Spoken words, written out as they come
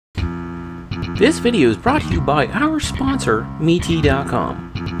This video is brought to you by our sponsor,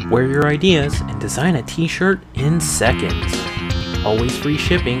 MeTee.com. Wear your ideas and design a t-shirt in seconds. Always free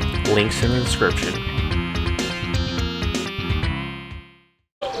shipping, links in the description.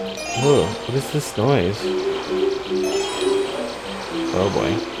 Oh, what is this noise? Oh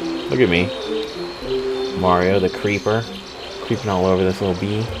boy. Look at me. Mario the creeper. Creeping all over this little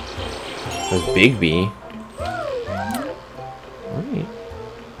bee. This big bee. Alright.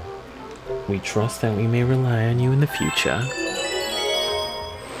 We trust that we may rely on you in the future.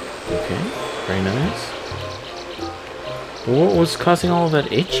 Okay, very nice. What was causing all of that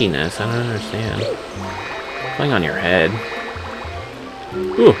itchiness? I don't understand. Playing on your head.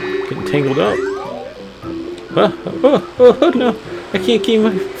 Ooh, getting tangled up. Oh, no. I can't keep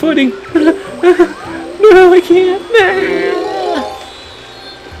my footing. No, I can't.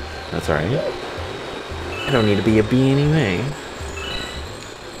 That's alright. I don't need to be a bee anyway.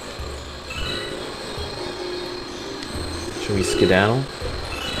 Should we skedaddle?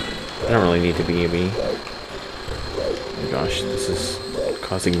 I don't really need to be a bee. Oh my gosh, this is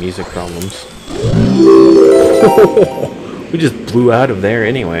causing music problems. We just blew out of there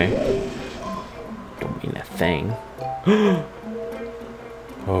anyway. Don't mean a thing.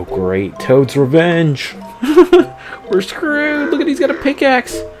 Oh great, Toad's revenge! We're screwed! Look at, he's got a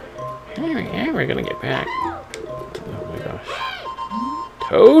pickaxe! Yeah, we're gonna get back. Oh my gosh.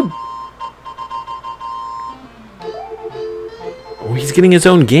 Toad? Oh, he's getting his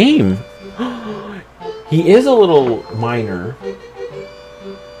own game! He is a little minor.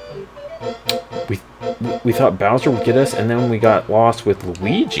 We thought Bowser would get us, and then we got lost with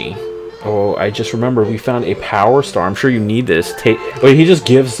Luigi. Oh, I just remember we found a power star. I'm sure you need this. Wait, he just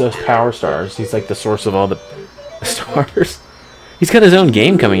gives us power stars. He's like the source of all the stars. He's got his own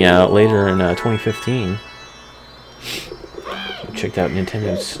game coming out later in 2015. We checked out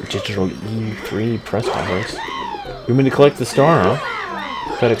Nintendo's digital E3 press conference. We meant to collect the star, huh?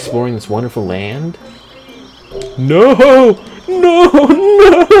 About exploring this wonderful land? No! No!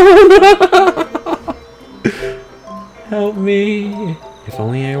 No! Help me! If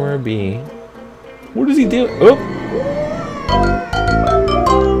only I were a bee. What does he do? Oh!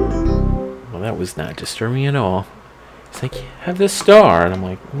 Well, that was not disturbing at all. It's like, have this star. And I'm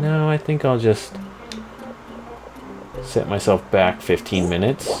like, no, I think I'll just set myself back 15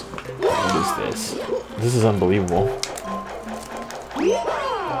 minutes. What is this? This is unbelievable.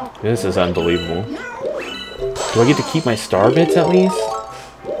 This is unbelievable. Do I get to keep my star bits at least?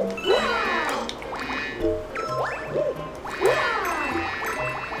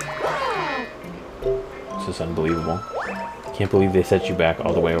 This is unbelievable. Can't believe they set you back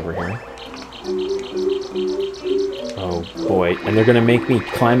all the way over here. Oh boy, and they're gonna make me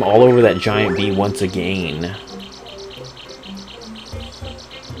climb all over that giant bee once again.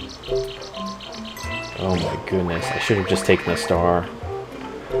 Oh my goodness, I should have just taken the star.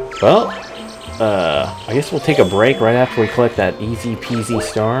 Well, I guess we'll take a break right after we collect that easy peasy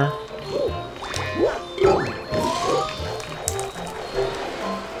star.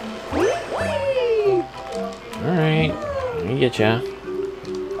 Alright, let me get ya.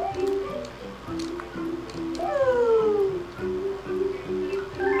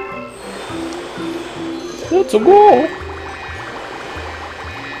 Let's go!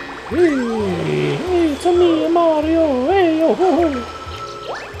 Hey, it's a me, Mario! Hey, yo, ho, ho!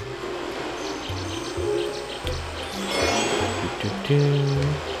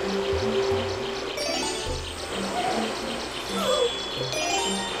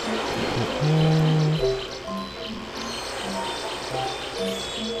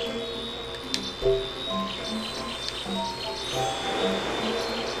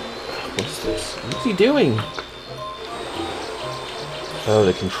 What's this? What's he doing? Oh,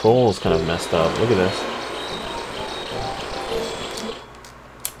 the controls kind of messed up. Look at this.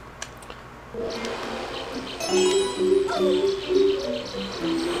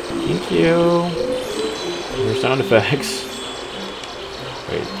 Thank you. Your sound effects.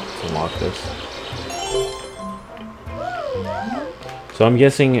 Wait, let's unlock this. So I'm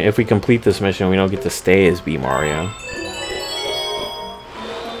guessing if we complete this mission, we don't get to stay as bee Mario.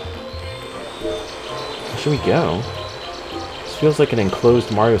 Where should we go? This feels like an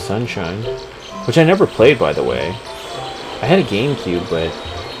enclosed Mario Sunshine, which I never played, by the way. I had a GameCube, but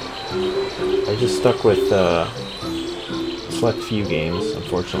I just stuck with select few games,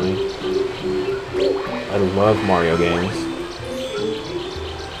 unfortunately. I love Mario games.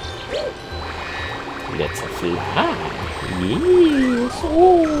 Let's fly. Yes.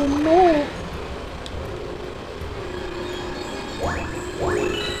 Oh no.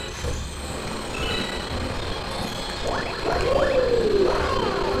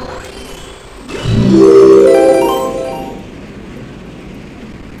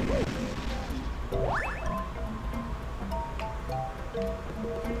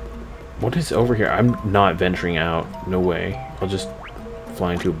 What is over here? I'm not venturing out. No way. I'll just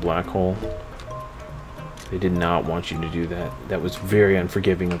fly into a black hole. They did not want you to do that. That was very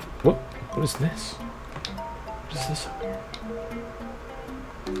unforgiving of... What? What is this? What is this up here?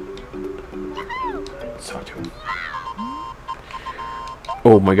 Let's talk to him.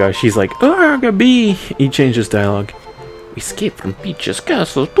 Oh my gosh, he's like, "Arga bee!" He changed his dialogue. "We escaped from Peach's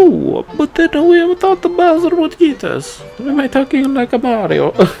castle too, but then we thought the Bowser would eat us. Am I talking like a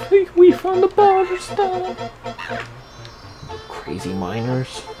Mario? We found the Bowser stone." Crazy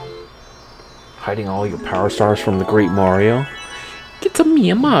miners. Hiding all your power stars from the great Mario. It's a me,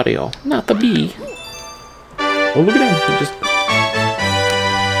 a Mario, not the bee. Oh, look at him. He just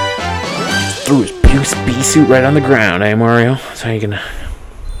threw his bee suit right on the ground, eh, Mario? That's how you're gonna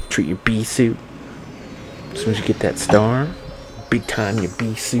treat your bee suit. As soon as you get that star, big time your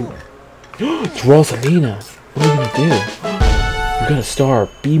bee suit. It's Rosalina. What are you gonna do? You got a star.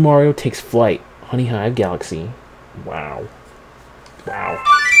 Bee Mario takes flight. Honey Hive Galaxy. Wow. Wow.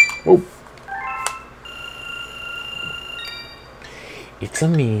 Whoa. It's a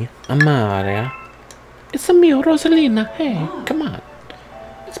me, a Mario. It's a me, Rosalina. Hey, come on.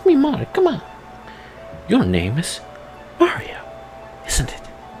 It's me, Mario. Come on. Your name is Mario, isn't it?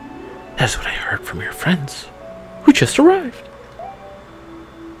 That's what I heard from your friends who just arrived.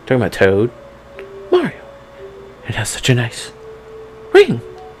 Talking about Toad. Mario. It has such a nice ring.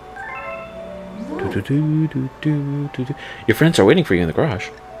 Your friends are waiting for you in the garage.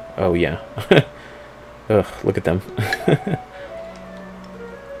 Oh, yeah. Ugh, look at them.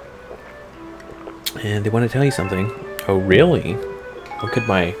 And they want to tell you something. Oh, really? What could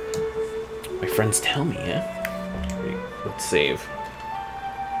my friends tell me, eh? Let's save.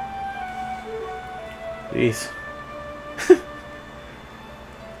 Jeez.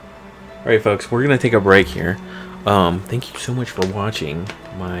 Alright, folks, we're going to take a break here. Thank you so much for watching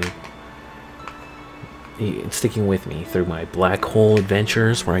sticking with me through my black hole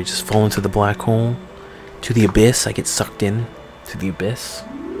adventures, where I just fall into the black hole, to the abyss. I get sucked in to the abyss,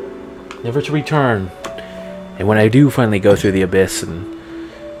 never to return. And when I do finally go through the abyss and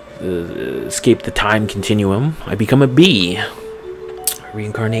escape the time continuum, I become a bee. I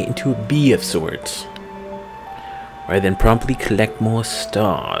reincarnate into a bee of sorts, where I then promptly collect more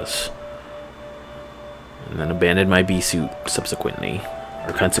stars, and then abandon my bee suit subsequently,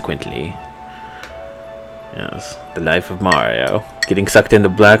 or consequently. Yes, the life of Mario, getting sucked into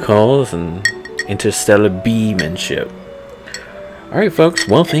black holes and interstellar beemanship. Alright, folks,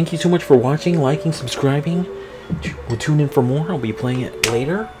 well, thank you so much for watching, liking, subscribing. We'll tune in for more. I'll be playing it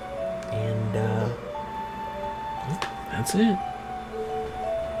later. And, that's it.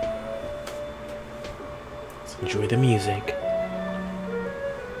 Let's enjoy the music.